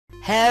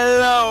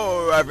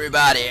Hello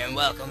everybody and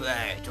welcome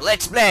back to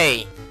Let's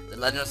Play The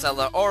Legend of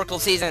Zelda Oracle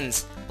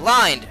Seasons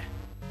Blind.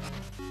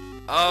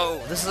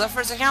 Oh, this is our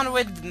first encounter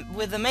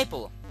with the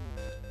Maple.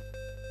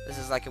 This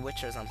is like a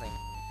witch or something.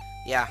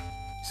 Yeah,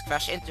 just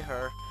crash into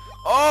her.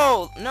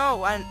 Oh no,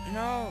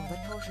 no,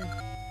 that potion.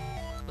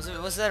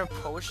 Was that a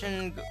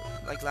potion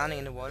like landing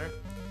in the water?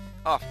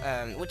 Oh,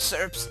 Witch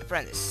Serp's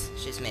apprentice.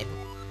 She's Maple.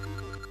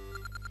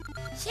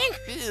 Thank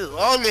you,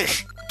 all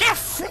this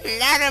stuff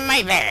out of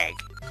my bag.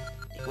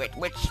 The Great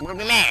Witch will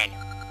be mad.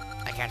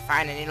 I can't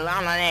find any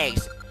Lon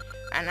eggs.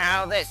 And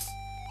now this.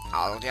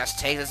 I'll just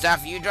take the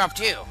stuff you dropped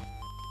too.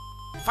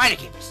 Find the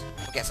keepers.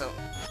 Okay, so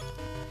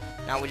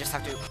now we just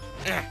have to.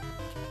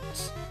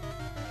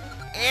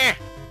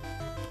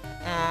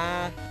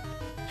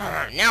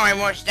 Now I have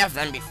more stuff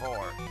than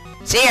before.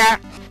 See ya.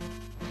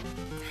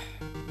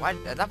 Why?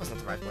 That was not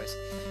the right place.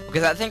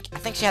 Because I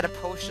think she had a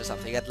potion or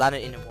something that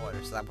landed in the water.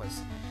 So that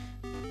was,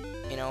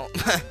 you know,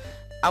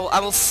 I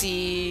will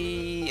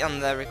see on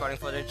the recording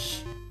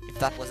footage if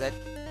that was it.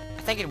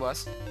 I think it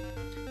was.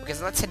 Okay,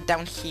 so let's head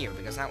down here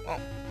because now. Oh,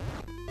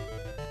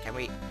 can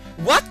we?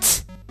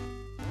 What?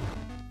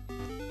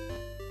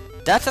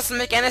 That doesn't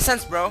make any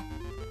sense, bro.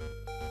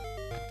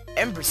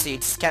 Ember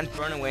seeds can't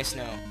burn away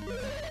snow.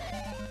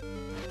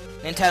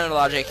 Nintendo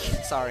logic.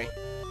 Sorry,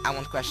 I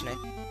won't question it.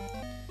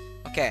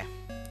 Okay.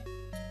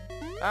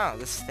 Oh,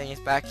 this thing is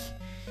back.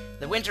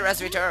 The winter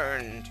has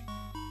returned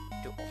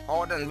to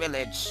Horden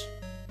Village.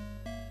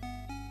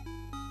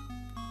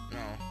 No.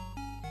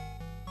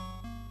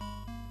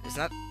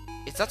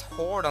 It's not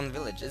Horden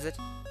Village, is it?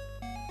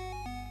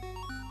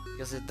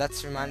 Because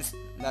that reminds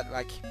that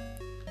like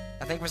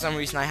I think for some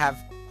reason I have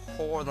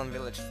Horden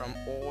Village from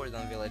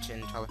Orden Village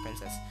in Twilight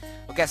Princess.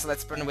 Okay, so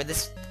let's burn with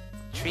this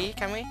tree,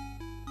 can we?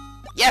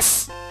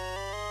 Yes!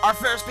 Our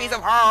first piece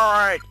of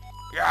heart!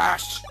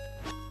 Yes!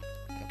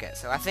 Okay,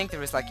 so I think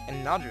there is like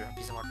another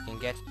piece of heart we can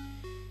get.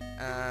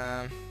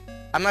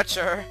 I'm not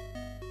sure.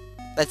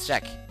 Let's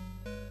check.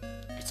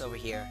 It's over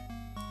here.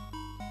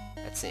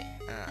 Let's see.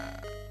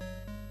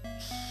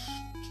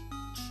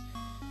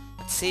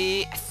 Let's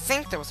see. I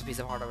think there was a piece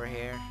of heart over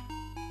here.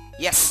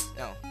 Yes!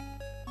 No.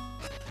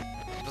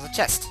 It was a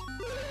chest.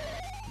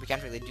 We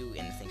can't really do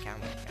anything, can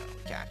we? No,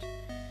 we can't.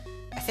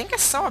 I think I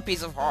saw a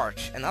piece of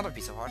heart. Another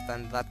piece of heart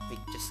than that we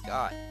just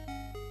got.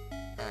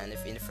 And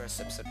if in the first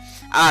episode.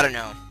 I don't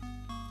know.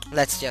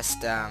 Let's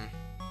just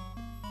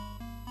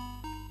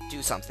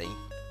do something.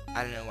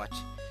 I don't know what.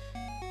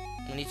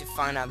 We need to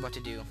find out what to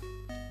do.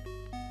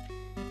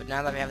 But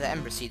now that we have the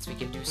ember seeds, we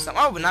can do some.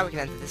 Oh, but now we can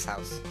enter this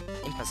house,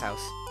 Impa's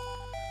house.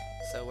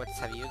 So what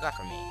have you got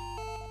for me?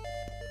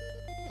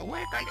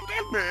 Where can the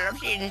Temple of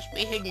Seasons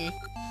be hidden?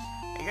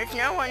 Does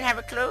no one have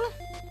a clue?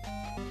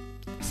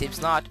 Seems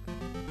not.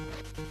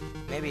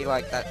 Maybe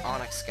like that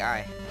Onyx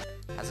guy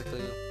has a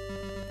clue.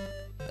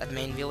 That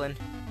main villain.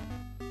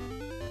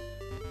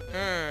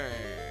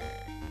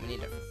 We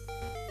need a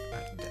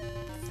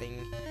thing.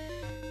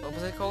 What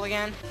was it called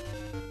again?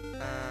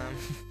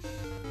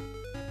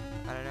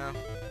 I don't know.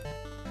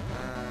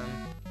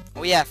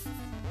 Oh yeah,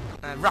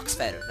 Rock's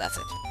Feather. That's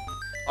it.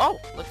 Oh,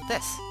 look at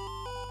this.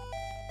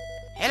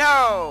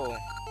 Hello.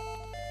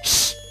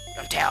 Shh!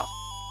 Don't tell.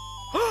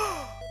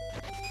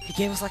 He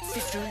gave us like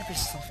 50 rupees or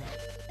something,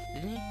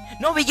 didn't he?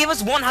 No, he gave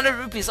us 100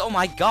 rupees. Oh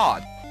my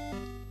god.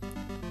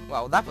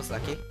 Wow, that was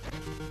lucky.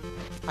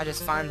 I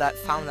just found that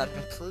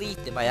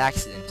completely by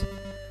accident.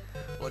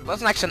 Well, it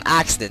wasn't actually an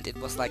accident. It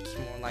was like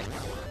more like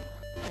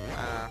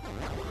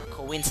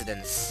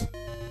coincidence.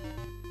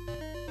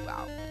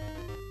 Wow.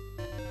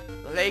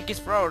 The lake is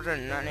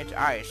frozen and it's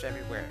ice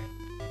everywhere.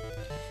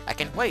 I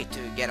can't wait to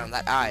get on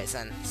that ice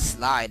and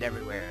slide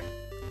everywhere.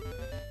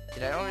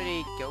 Did I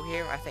already go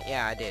here? I think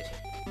yeah, I did.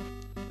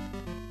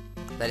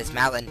 That is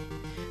Malon.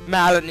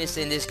 Malon is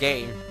in this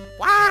game.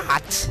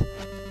 What?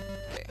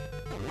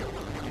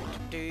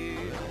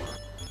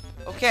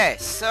 Okay,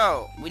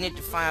 so we need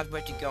to find out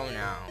where to go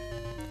now.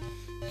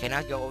 We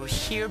cannot go over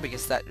here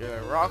because that there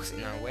are rocks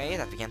in our way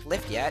that we can't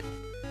lift yet.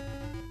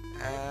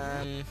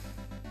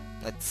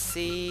 Let's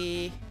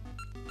see.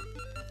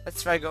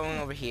 Let's try going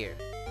over here.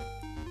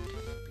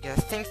 Because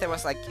I think there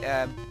was like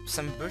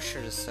some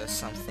bushes or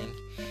something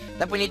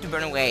that we need to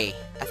burn away.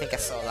 I think I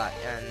saw that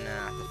in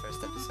the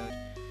first episode.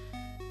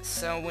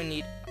 So we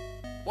need.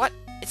 What?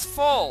 It's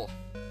fall.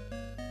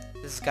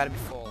 This has got to be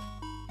fall.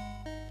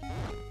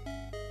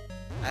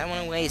 I don't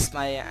want to waste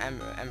my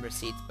ember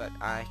seeds, but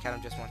I kind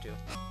of just want to,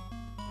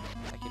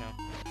 like, you know.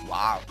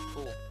 Wow,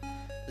 cool.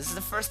 This is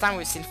the first time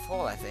we've seen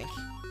fall, I think.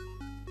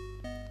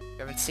 We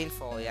haven't seen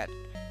fall yet.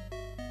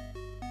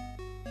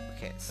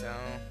 Okay, so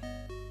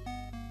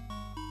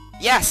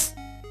yes,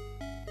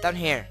 down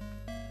here.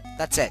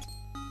 That's it.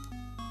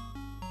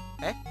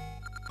 Okay.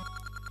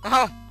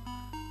 Oh,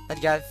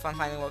 that guy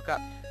finally woke up.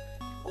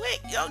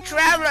 Wait, young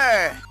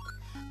traveler!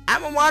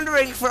 I'm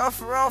wandering for a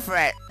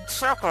thoroughfare.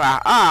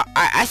 Sakura,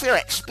 I feel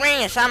it.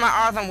 Spring, summer,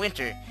 autumn,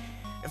 winter.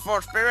 The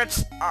four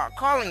spirits are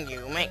calling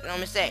you, make no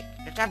mistake.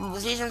 The Temple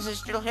of Seasons is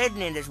still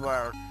hidden in this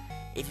world.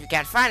 If you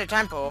can't find the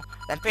temple,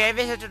 then pay a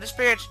visit to the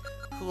spirits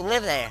who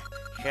live there.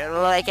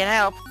 Surely I can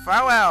help.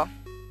 Farewell.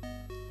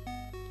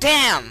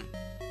 Damn!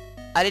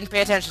 I didn't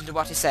pay attention to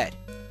what he said.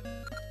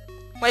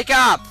 Wake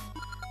up!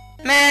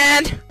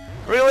 Man!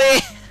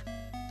 Really?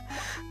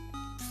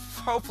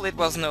 Hopefully it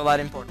wasn't all that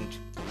important.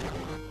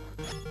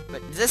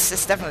 But this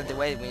is definitely the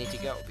way we need to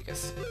go,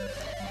 because,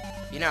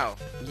 you know,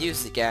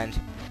 music and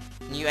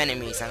new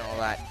enemies and all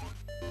that.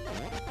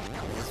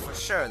 This is for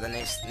sure the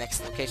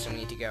next location we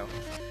need to go.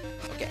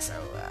 Okay, so,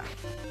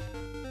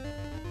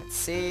 let's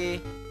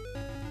see.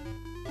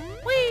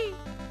 Whee!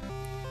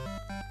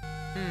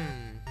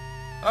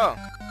 Oh,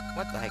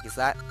 what the heck is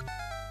that?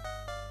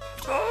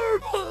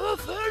 Oh,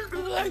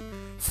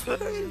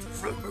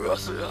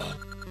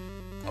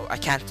 I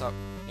can't talk.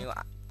 You know,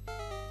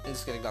 I'm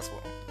just getting a glass of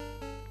water.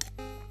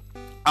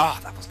 Ah,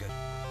 that was good.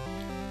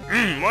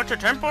 What's a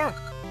temple?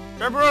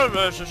 Temple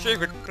is a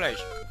secret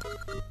place.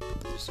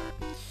 Sorry.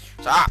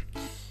 So,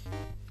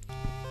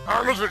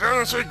 I must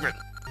return a secret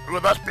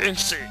without being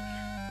seen.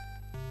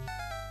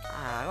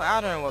 I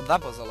don't know what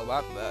that was all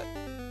about, but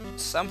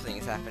something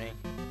is happening.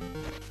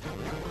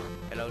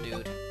 Hello,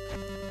 dude.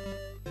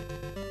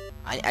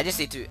 I just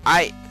need to...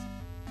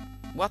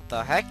 What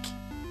the heck?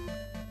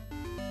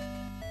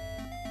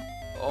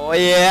 Oh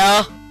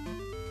yeah!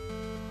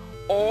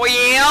 Oh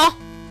yeah!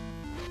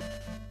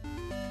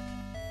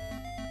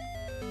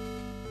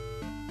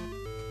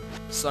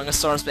 Song of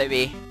Storms,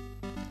 baby.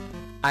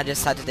 I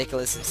just had to take a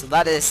listen. So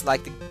that is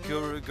like the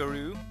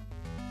Guru.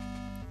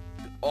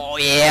 Oh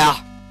yeah!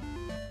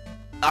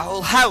 A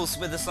whole house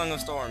with the Song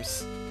of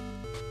Storms.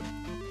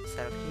 Is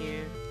that up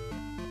here?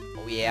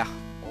 Oh yeah.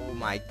 Oh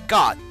my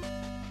god.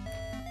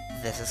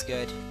 This is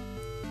good.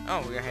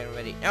 Oh, we're here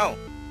already. No!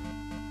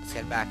 Let's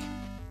get back.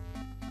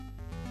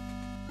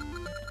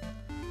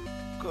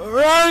 Go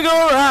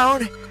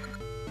around.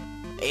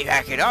 If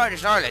I could already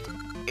start it,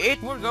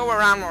 it would go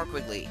around more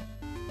quickly.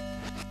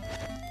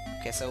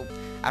 Okay, so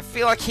I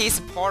feel like he's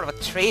a part of a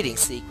trading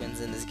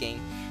sequence in this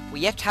game. We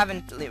yet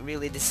haven't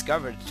really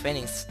discovered the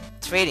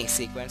trading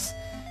sequence,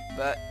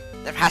 but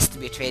there has to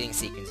be a trading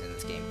sequence in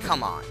this game.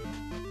 Come on.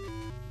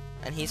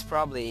 And he's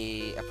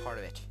probably a part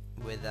of it.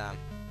 With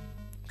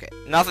okay,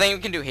 nothing we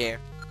can do here.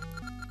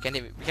 We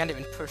can't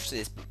even push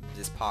these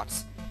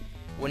parts.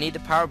 We need the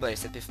power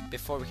blades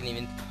before we can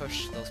even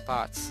push those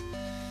parts.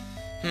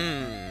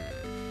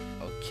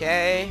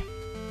 Okay.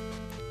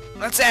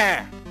 Let's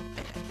air.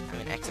 I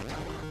mean exit.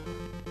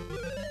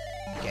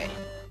 Okay.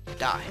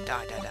 Die.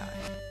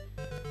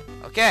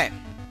 Okay.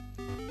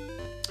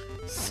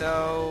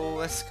 So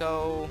let's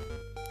go.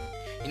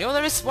 You know,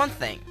 there is one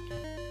thing.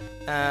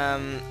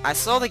 I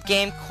saw the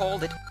game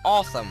called it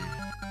Autumn.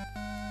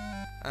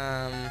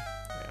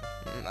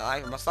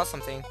 I must have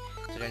something.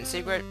 So then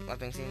secret,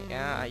 nothing.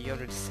 Yeah, you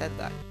already said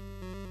that.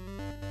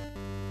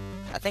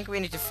 I think we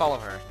need to follow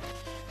her.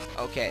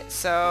 Okay,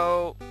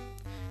 so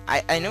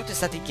I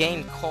noticed that the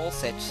game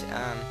calls it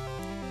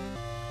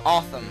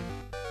Autumn.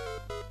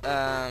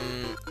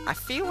 I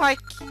feel like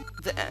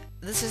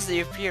this is the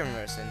European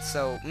version,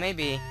 so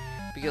maybe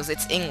because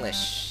it's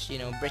English, you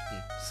know,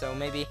 Britain. So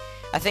maybe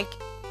I think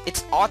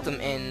it's autumn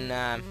in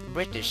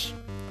English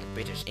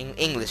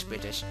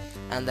British,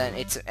 and then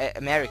it's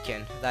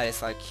American. That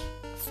is like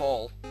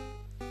fall.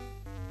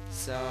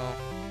 So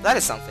that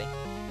is something.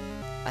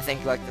 I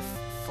think like the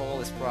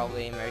fall is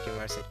probably American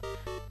version.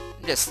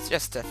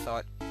 Just a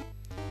thought.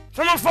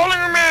 Someone's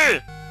following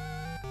me!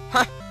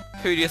 Huh?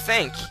 Who do you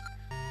think?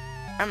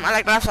 I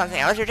like to have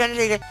something. I was returning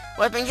to the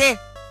weapon key.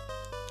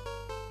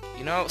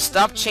 You know,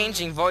 stop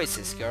changing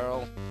voices,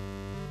 girl.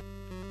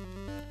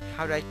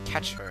 How do I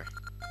catch her?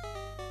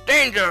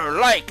 Danger!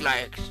 Likes.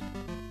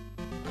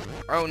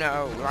 Oh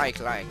no,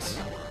 likes.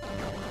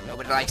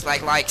 Nobody likes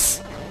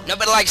likes.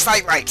 Nobody likes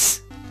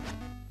likes.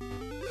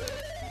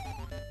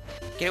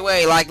 Get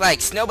away,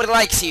 likes. Nobody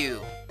likes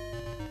you.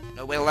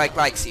 Nobody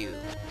likes you.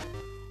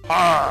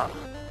 Ah!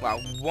 Wow,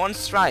 one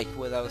strike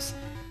with those,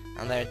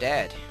 and they're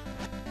dead.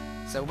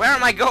 So where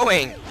am I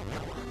going?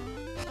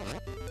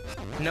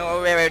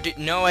 No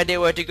idea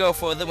where to go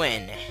for the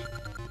win.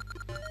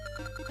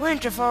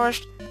 Winter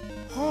Forest.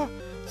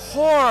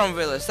 Horon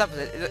Village.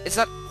 It's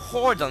not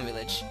Hordon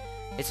Village.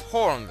 It's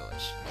Horon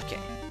Village.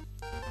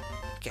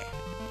 Okay.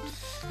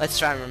 Let's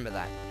try and remember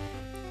that.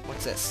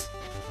 What's this?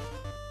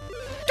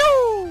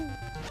 Doo!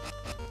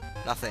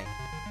 Nothing.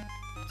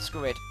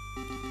 Screw it.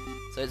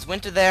 So it's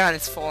winter there and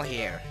it's fall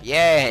here.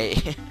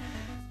 Yay!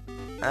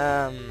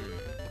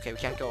 Okay, we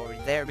can't go over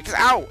there because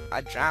ow!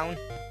 I drowned.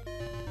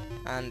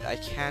 And I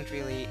can't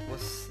really...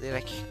 Did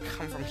I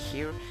come from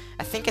here?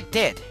 I think I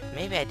did.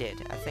 Maybe I did.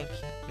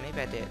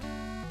 Maybe I did.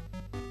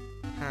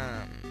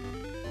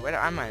 Where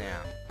am I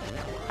now?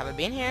 Have I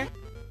been here?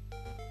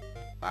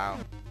 Wow.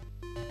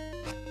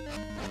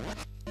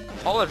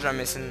 Holodrum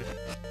is in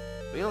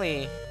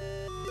really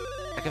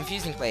a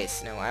confusing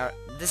place. No,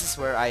 this is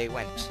where I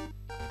went.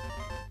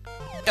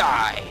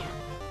 Die!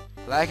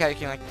 I like how you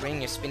can like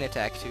bring your spin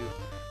attack to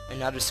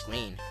another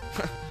screen.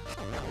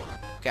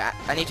 Okay,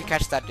 I need to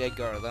catch that dead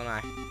girl, don't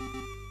I?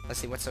 Let's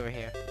see what's over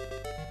here.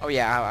 Oh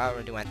yeah, I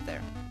already went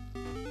there.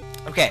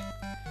 Okay,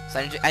 so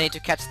I need to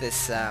catch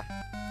this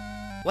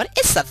What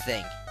is that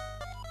thing?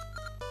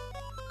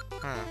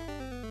 Huh.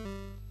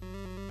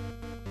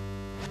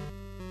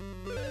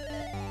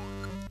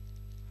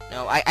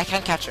 No, I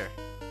can't catch her.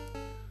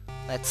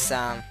 Let's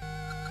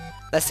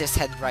just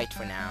head right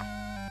for now.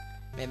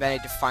 Maybe I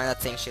need to find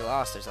that thing she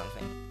lost or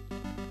something.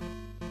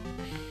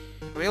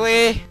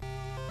 Really?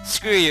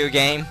 Screw you,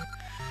 game.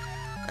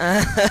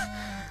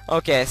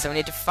 Okay, so we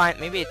need to find.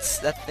 Maybe it's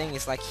that thing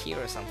is like here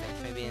or something.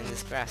 Maybe in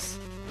this grass.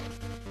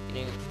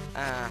 You know,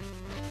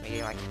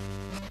 maybe like.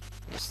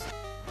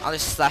 I'll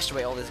just slash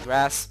away all this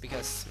grass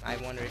because I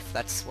wonder if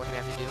that's what we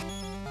have to do.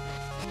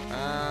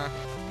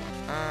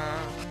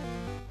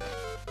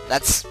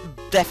 That's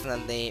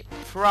definitely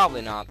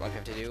probably not what we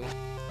have to do.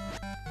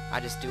 I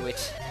just do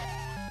it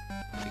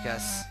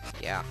because,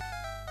 yeah.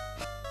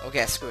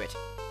 Okay, screw it.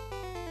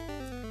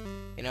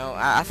 You know,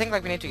 I think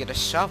like we need to get a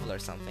shovel or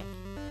something.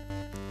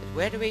 But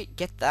where do we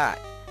get that?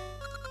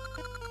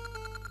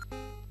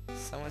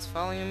 Someone's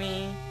following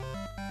me.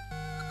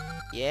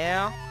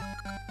 Yeah.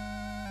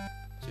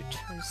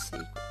 Return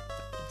secret.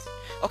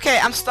 Okay,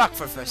 I'm stuck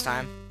for the first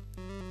time.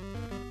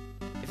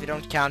 If you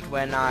don't count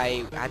when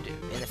I had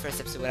in the first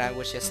episode when I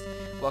was just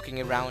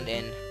walking around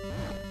in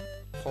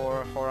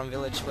Horon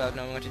Village without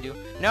knowing what to do.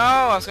 No,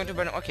 I was going to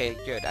burn. Okay,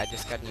 good. I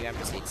just got new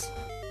ember seeds.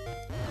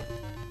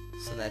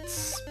 So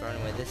let's burn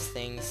away these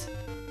things.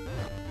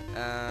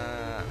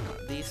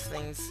 These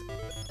things.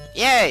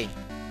 Yay!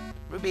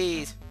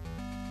 Rubies.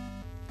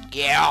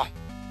 Yeah.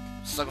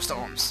 Slug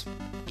storms.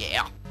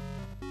 Yeah.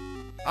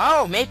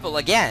 Oh, maple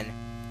again.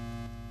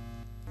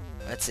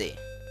 Let's see.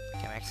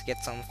 Can I actually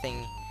get some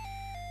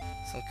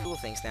cool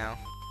things now?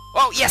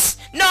 Oh yes!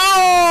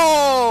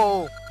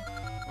 No!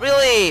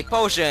 Really,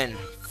 potion?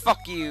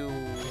 Fuck you.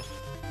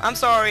 I'm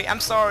sorry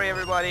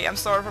everybody. I'm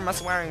sorry for my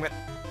swearing, but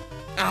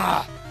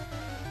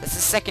this is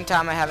the second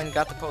time I haven't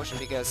got the potion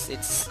because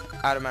it's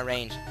out of my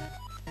range.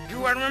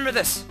 Do I remember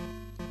this?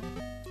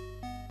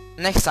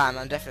 Next time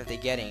I'm definitely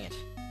getting it.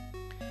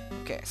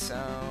 Okay, so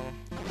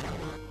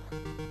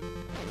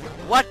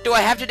what do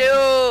I have to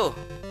do?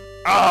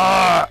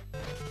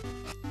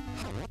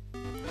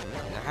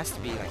 There has to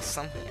be like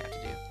something I have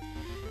to do.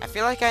 I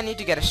feel like I need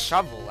to get a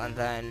shovel and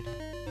then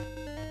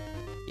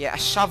a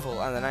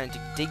shovel and then I need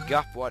to dig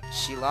up what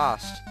she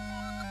lost.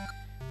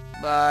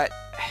 But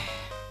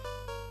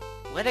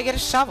where'd I get a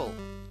shovel?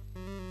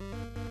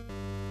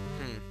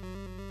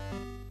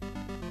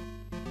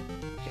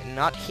 Okay,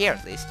 not here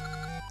at least.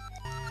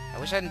 I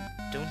wish I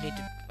don't need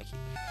to like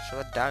show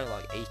a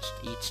dialogue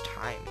each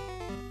time.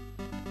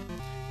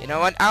 You know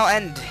what? I'll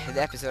end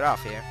the episode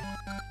off here.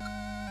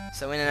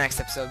 So in the next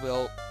episode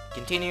we'll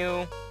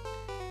continue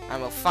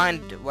and we'll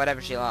find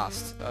whatever she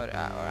lost, or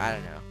I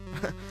don't know.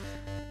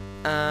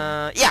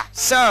 Yeah.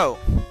 So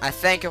I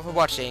thank you for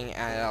watching,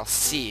 and I'll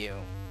see you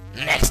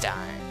next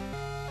time.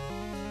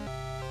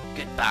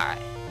 Goodbye.